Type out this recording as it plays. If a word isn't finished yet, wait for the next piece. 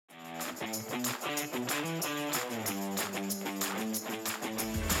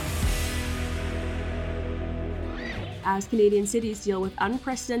As Canadian cities deal with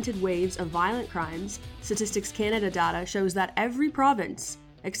unprecedented waves of violent crimes, Statistics Canada data shows that every province,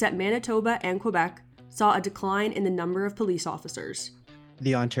 except Manitoba and Quebec, saw a decline in the number of police officers.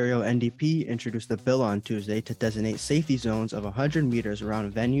 The Ontario NDP introduced a bill on Tuesday to designate safety zones of 100 meters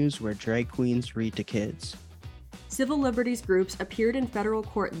around venues where drag queens read to kids. Civil liberties groups appeared in federal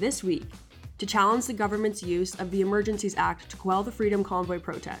court this week to challenge the government's use of the Emergencies Act to quell the Freedom Convoy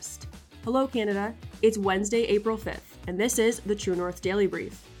protest. Hello, Canada. It's Wednesday, April 5th, and this is the True North Daily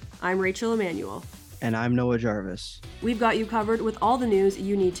Brief. I'm Rachel Emmanuel. And I'm Noah Jarvis. We've got you covered with all the news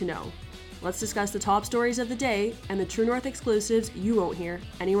you need to know. Let's discuss the top stories of the day and the True North exclusives you won't hear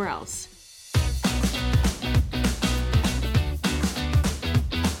anywhere else.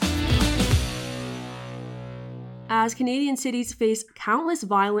 As Canadian cities face countless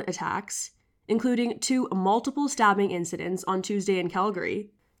violent attacks, including 2 multiple stabbing incidents on Tuesday in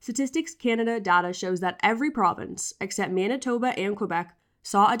Calgary, Statistics Canada data shows that every province, except Manitoba and Quebec,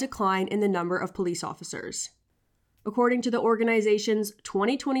 saw a decline in the number of police officers. According to the organization's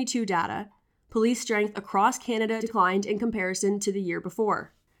 2022 data, police strength across Canada declined in comparison to the year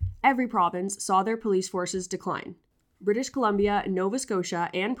before. Every province saw their police forces decline. British Columbia, Nova Scotia,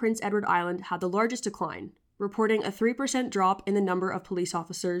 and Prince Edward Island had the largest decline, reporting a 3% drop in the number of police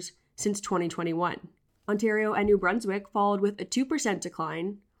officers since 2021. Ontario and New Brunswick followed with a 2%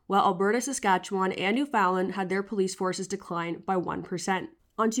 decline, while Alberta, Saskatchewan, and Newfoundland had their police forces decline by 1%.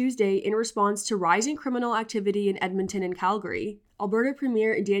 On Tuesday, in response to rising criminal activity in Edmonton and Calgary, Alberta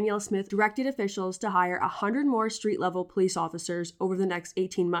Premier Danielle Smith directed officials to hire 100 more street-level police officers over the next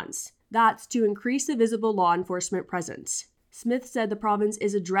 18 months. That's to increase the visible law enforcement presence. Smith said the province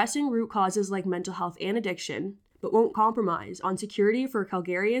is addressing root causes like mental health and addiction, but won't compromise on security for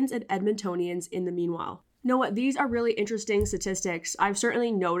Calgarians and Edmontonians in the meanwhile. Noah, these are really interesting statistics. I've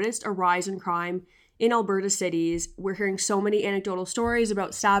certainly noticed a rise in crime in Alberta cities. We're hearing so many anecdotal stories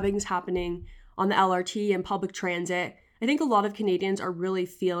about stabbings happening on the LRT and public transit. I think a lot of Canadians are really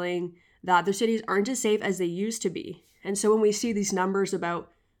feeling that their cities aren't as safe as they used to be. And so when we see these numbers about,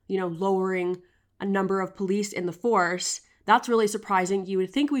 lowering a number of police in the force, that's really surprising. You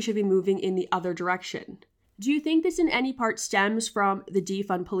would think we should be moving in the other direction. Do you think this in any part stems from the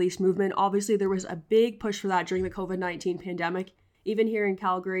Defund Police movement? Obviously, there was a big push for that during the COVID-19 pandemic. Even here in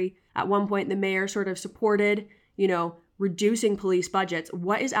Calgary, at one point, the mayor sort of supported, reducing police budgets.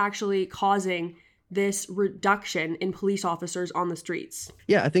 What is actually causing this reduction in police officers on the streets?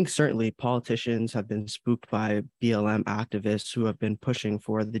 Yeah, I think certainly politicians have been spooked by BLM activists who have been pushing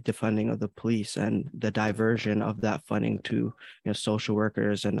for the defunding of the police and the diversion of that funding to social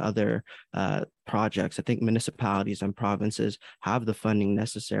workers and other projects. I think municipalities and provinces have the funding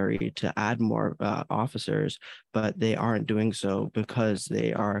necessary to add more officers, but they aren't doing so because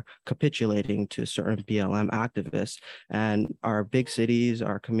they are capitulating to certain BLM activists. And our big cities,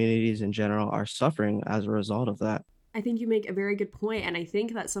 our communities in general, are suffering as a result of that. I think you make a very good point, and I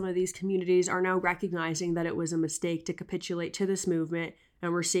think that some of these communities are now recognizing that it was a mistake to capitulate to this movement,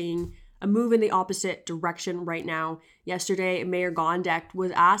 and we're seeing a move in the opposite direction right now. Yesterday, Mayor Gondek was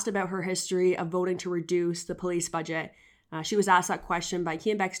asked about her history of voting to reduce the police budget. She was asked that question by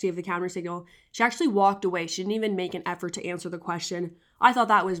Kian Bexley of the Counter Signal. She actually walked away. She didn't even make an effort to answer the question. I thought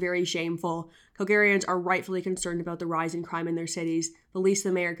that was very shameful. Calgarians are rightfully concerned about the rise in crime in their cities. The least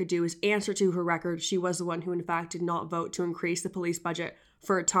the mayor could do is answer to her record. She was the one who, in fact, did not vote to increase the police budget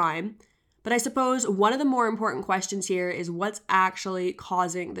for a time. But I suppose one of the more important questions here is what's actually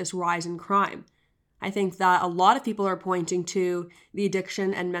causing this rise in crime. I think that a lot of people are pointing to the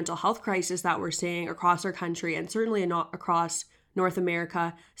addiction and mental health crisis that we're seeing across our country, and certainly not across North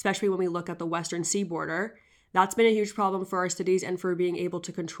America, especially when we look at the Western Sea border. That's been a huge problem for our cities and for being able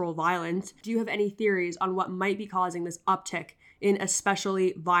to control violence. Do you have any theories on what might be causing this uptick in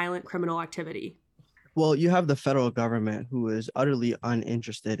especially violent criminal activity? Well, you have the federal government who is utterly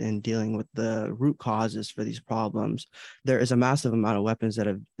uninterested in dealing with the root causes for these problems. There is a massive amount of weapons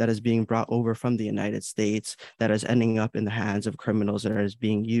that is being brought over from the United States that is ending up in the hands of criminals that is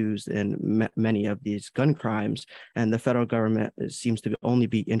being used in many of these gun crimes. And the federal government seems to only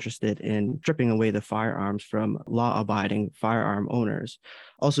be interested in stripping away the firearms from law-abiding firearm owners.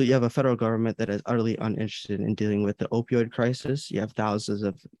 Also, you have a federal government that is utterly uninterested in dealing with the opioid crisis. You have thousands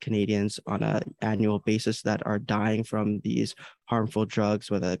of Canadians on an annual basis that are dying from these harmful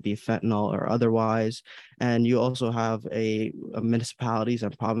drugs, whether it be fentanyl or otherwise. And you also have municipalities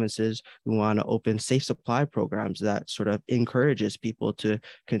and provinces who want to open safe supply programs that sort of encourages people to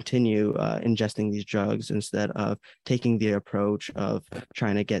continue ingesting these drugs instead of taking the approach of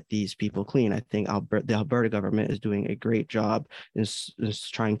trying to get these people clean. I think the Alberta government is doing a great job is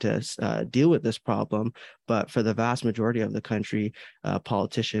trying to deal with this problem, but for the vast majority of the country,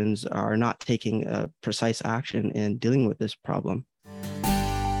 politicians are not taking precise action in dealing with this problem.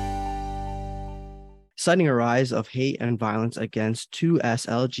 Citing a rise of hate and violence against 2S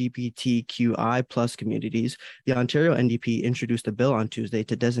LGBTQI plus communities, the Ontario NDP introduced a bill on Tuesday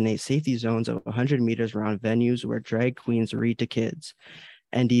to designate safety zones of 100 meters around venues where drag queens read to kids.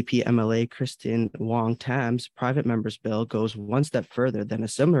 NDP MLA Kristen Wong-Tam's private member's bill goes one step further than a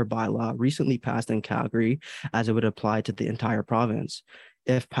similar bylaw recently passed in Calgary, as it would apply to the entire province.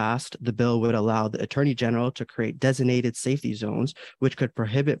 If passed, the bill would allow the Attorney General to create designated safety zones, which could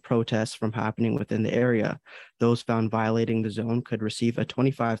prohibit protests from happening within the area. Those found violating the zone could receive a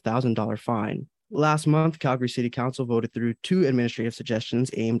 $25,000 fine. Last month, Calgary City Council voted through 2 administrative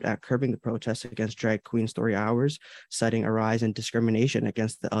suggestions aimed at curbing the protests against drag queen story hours, citing a rise in discrimination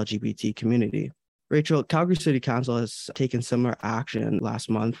against the LGBT community. Rachel, Calgary City Council has taken similar action last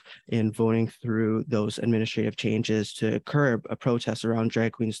month in voting through those administrative changes to curb a protest around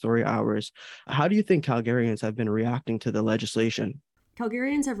drag queen story hours. How do you think Calgarians have been reacting to the legislation?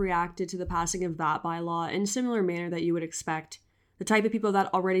 Calgarians have reacted to the passing of that bylaw in a similar manner that you would expect. The type of people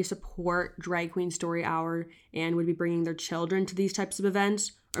that already support Drag Queen Story Hour and would be bringing their children to these types of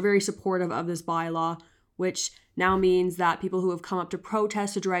events are very supportive of this bylaw, which now means that people who have come up to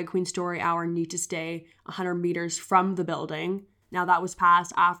protest a Drag Queen Story Hour need to stay 100 meters from the building. Now, that was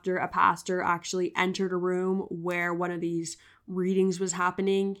passed after a pastor actually entered a room where one of these readings was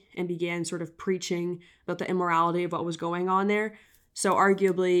happening and began sort of preaching about the immorality of what was going on there. So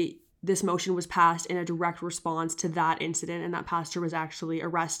arguably, this motion was passed in a direct response to that incident, and that pastor was actually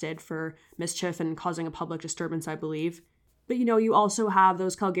arrested for mischief and causing a public disturbance, I believe. But, you also have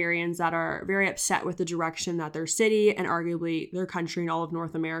those Calgarians that are very upset with the direction that their city and arguably their country and all of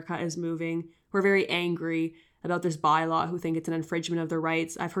North America is moving, who are very angry about this bylaw, who think it's an infringement of their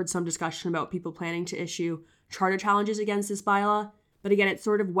rights. I've heard some discussion about people planning to issue charter challenges against this bylaw. But again, it's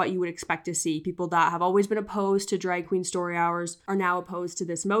sort of what you would expect to see. People that have always been opposed to drag queen story hours are now opposed to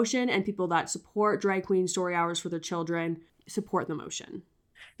this motion, and people that support drag queen story hours for their children support the motion.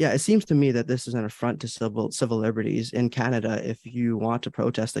 Yeah, it seems to me that this is an affront to civil liberties in Canada. If you want to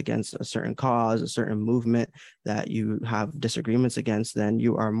protest against a certain cause, a certain movement that you have disagreements against, then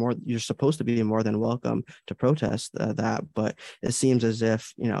you're supposed to be more than welcome to protest that. But it seems as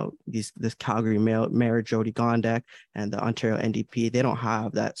if this Calgary Mayor Jody Gondek and the Ontario NDP, they don't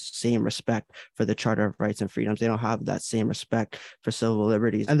have that same respect for the Charter of Rights and Freedoms. They don't have that same respect for civil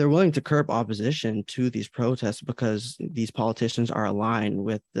liberties, and they're willing to curb opposition to these protests because these politicians are aligned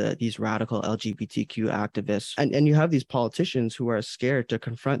with these radical LGBTQ activists. And you have these politicians who are scared to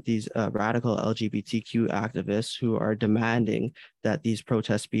confront these radical LGBTQ activists who are demanding that these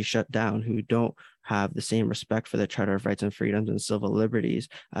protests be shut down, who don't have the same respect for the Charter of Rights and Freedoms and civil liberties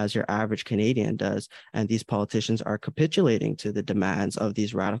as your average Canadian does. And these politicians are capitulating to the demands of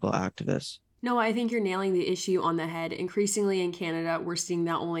these radical activists. No, I think you're nailing the issue on the head. Increasingly in Canada, we're seeing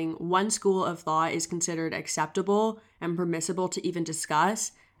that only one school of thought is considered acceptable and permissible to even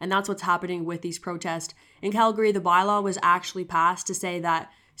discuss. And that's what's happening with these protests. In Calgary, the bylaw was actually passed to say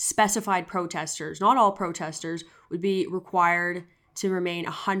that specified protesters, not all protesters, would be required to remain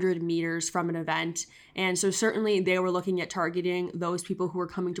 100 meters from an event. And so certainly they were looking at targeting those people who were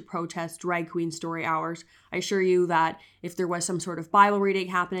coming to protest drag queen story hours. I assure you that if there was some sort of Bible reading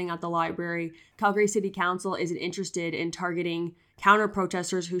happening at the library, Calgary City Council isn't interested in targeting counter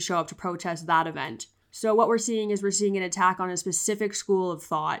protesters who show up to protest that event. So what we're seeing an attack on a specific school of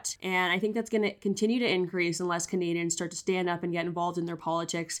thought. And I think that's going to continue to increase unless Canadians start to stand up and get involved in their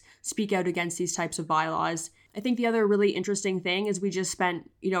politics, speak out against these types of bylaws. I think the other really interesting thing is we just spent,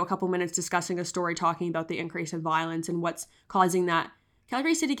 a couple minutes discussing a story talking about the increase in violence and what's causing that.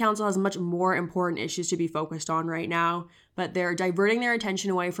 Calgary City Council has much more important issues to be focused on right now, but they're diverting their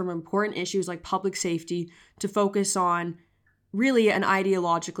attention away from important issues like public safety to focus on really an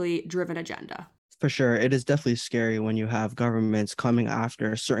ideologically driven agenda. For sure. It is definitely scary when you have governments coming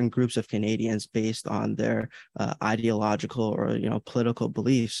after certain groups of Canadians based on their ideological or, political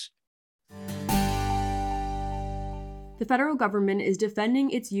beliefs. The federal government is defending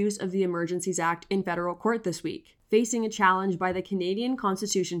its use of the Emergencies Act in federal court this week, facing a challenge by the Canadian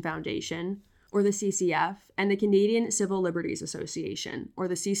Constitution Foundation, or the CCF, and the Canadian Civil Liberties Association, or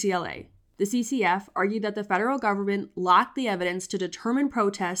the CCLA. The CCF argued that the federal government lacked the evidence to determine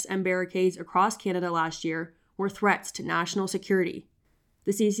protests and barricades across Canada last year were threats to national security.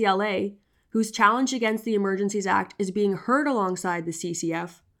 The CCLA, whose challenge against the Emergencies Act is being heard alongside the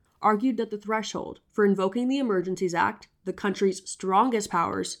CCF, argued that the threshold for invoking the Emergencies Act, the country's strongest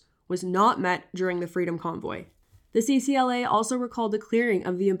powers, was not met during the Freedom Convoy. The CCLA also recalled the clearing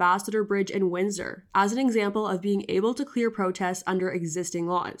of the Ambassador Bridge in Windsor as an example of being able to clear protests under existing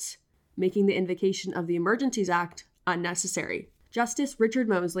laws, making the invocation of the Emergencies Act unnecessary. Justice Richard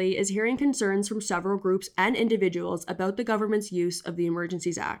Mosley is hearing concerns from several groups and individuals about the government's use of the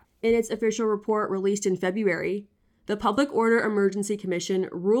Emergencies Act. In its official report released in February, the Public Order Emergency Commission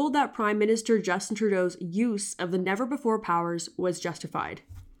ruled that Prime Minister Justin Trudeau's use of the never-before powers was justified.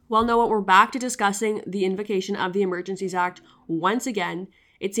 Well, Noah, we're back to discussing the invocation of the Emergencies Act once again.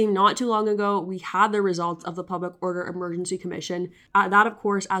 It seemed not too long ago we had the results of the Public Order Emergency Commission. That, of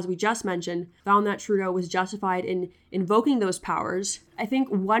course, as we just mentioned, found that Trudeau was justified in invoking those powers. I think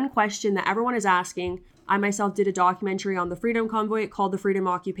one question that everyone is asking, I myself did a documentary on the Freedom Convoy called The Freedom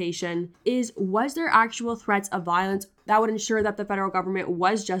Occupation, is was there actual threats of violence that would ensure that the federal government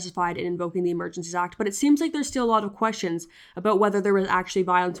was justified in invoking the Emergencies Act? But it seems like there's still a lot of questions about whether there was actually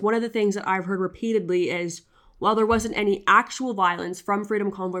violence. One of the things that I've heard repeatedly is, while there wasn't any actual violence from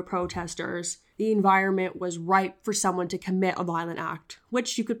Freedom Convoy protesters, the environment was ripe for someone to commit a violent act,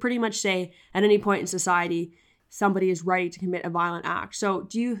 which you could pretty much say at any point in society, somebody is ready to commit a violent act. So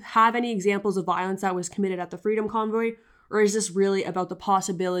do you have any examples of violence that was committed at the Freedom Convoy? Or is this really about the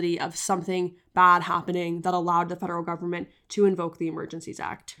possibility of something bad happening that allowed the federal government to invoke the Emergencies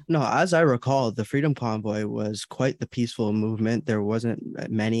Act? No, as I recall, the Freedom Convoy was quite the peaceful movement. There wasn't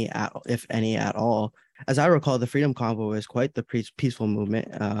many, if any, at all. As I recall, the Freedom Convoy was quite the peaceful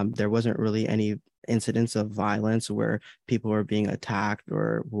movement. There wasn't really any incidents of violence where people were being attacked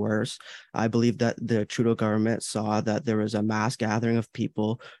or worse. I believe that the Trudeau government saw that there was a mass gathering of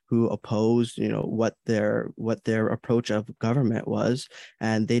people who opposed, what their approach of government was,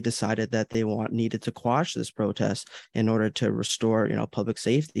 and they decided that they needed to quash this protest in order to restore, public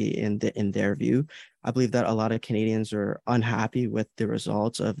safety in their view. I believe that a lot of Canadians are unhappy with the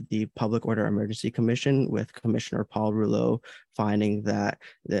results of the Public Order Emergency Commission, with Commissioner Paul Rouleau finding that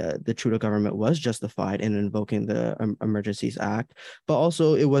the Trudeau government was justified in invoking the Emergencies Act, but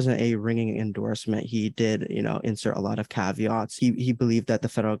also it wasn't a ringing endorsement. He did, insert a lot of caveats. He believed that the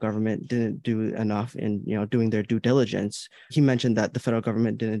federal government didn't do enough in, doing their due diligence. He mentioned that the federal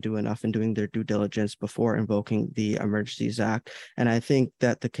government didn't do enough in doing their due diligence before invoking the Emergencies Act. And I think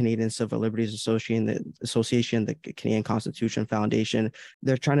that the Canadian Civil Liberties Association, the Canadian Constitution Foundation,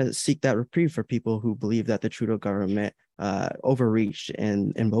 they're trying to seek that reprieve for people who believe that the Trudeau government overreached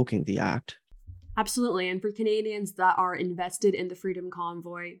in invoking the act. Absolutely. And for Canadians that are invested in the Freedom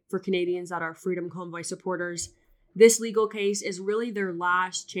Convoy, for Canadians that are Freedom Convoy supporters, this legal case is really their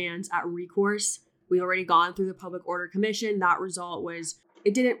last chance at recourse. We've already gone through the Public Order Commission. That result was,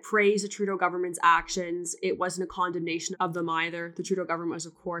 it didn't praise the Trudeau government's actions. It wasn't a condemnation of them either. The Trudeau government was,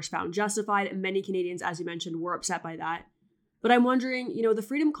 of course, found justified, and many Canadians, as you mentioned, were upset by that. But I'm wondering, the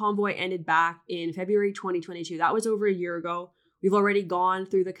Freedom Convoy ended back in February 2022. That was over a year ago. We've already gone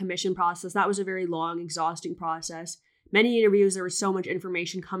through the commission process. That was a very long, exhausting process. Many interviews, there was so much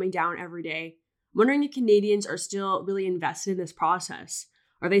information coming down every day. I'm wondering if Canadians are still really invested in this process.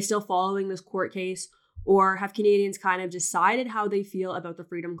 Are they still following this court case? Or have Canadians kind of decided how they feel about the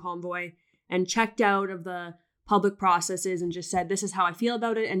Freedom Convoy and checked out of the public processes and just said, this is how I feel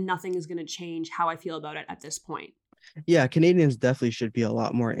about it, and nothing is going to change how I feel about it at this point? Yeah, Canadians definitely should be a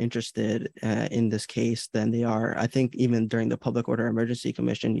lot more interested in this case than they are. I think even during the Public Order Emergency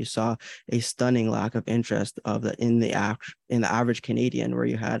Commission, you saw a stunning lack of interest in the average Canadian, where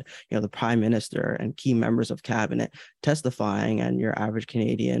you had the Prime Minister and key members of cabinet testifying, and your average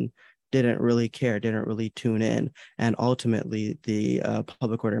Canadian didn't really care, didn't really tune in. And ultimately, the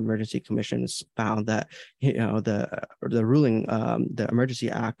Public Order Emergency Commission found that, the ruling, the Emergency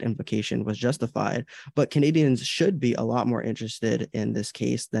Act invocation was justified. But Canadians should be a lot more interested in this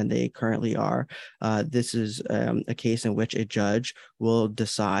case than they currently are. This is a case in which a judge will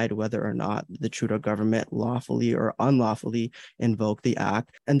decide whether or not the Trudeau government lawfully or unlawfully invoked the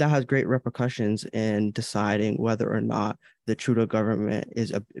act. And that has great repercussions in deciding whether or not the Trudeau government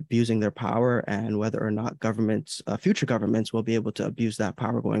is abusing their power, and whether or not future governments will be able to abuse that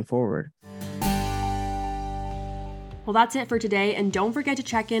power going forward. Well, that's it for today, and don't forget to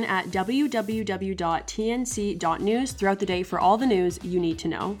check in at www.tnc.news throughout the day for all the news you need to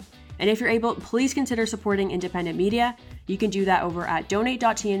know. And if you're able, please consider supporting independent media. You can do that over at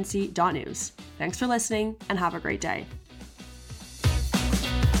donate.tnc.news. Thanks for listening, and have a great day.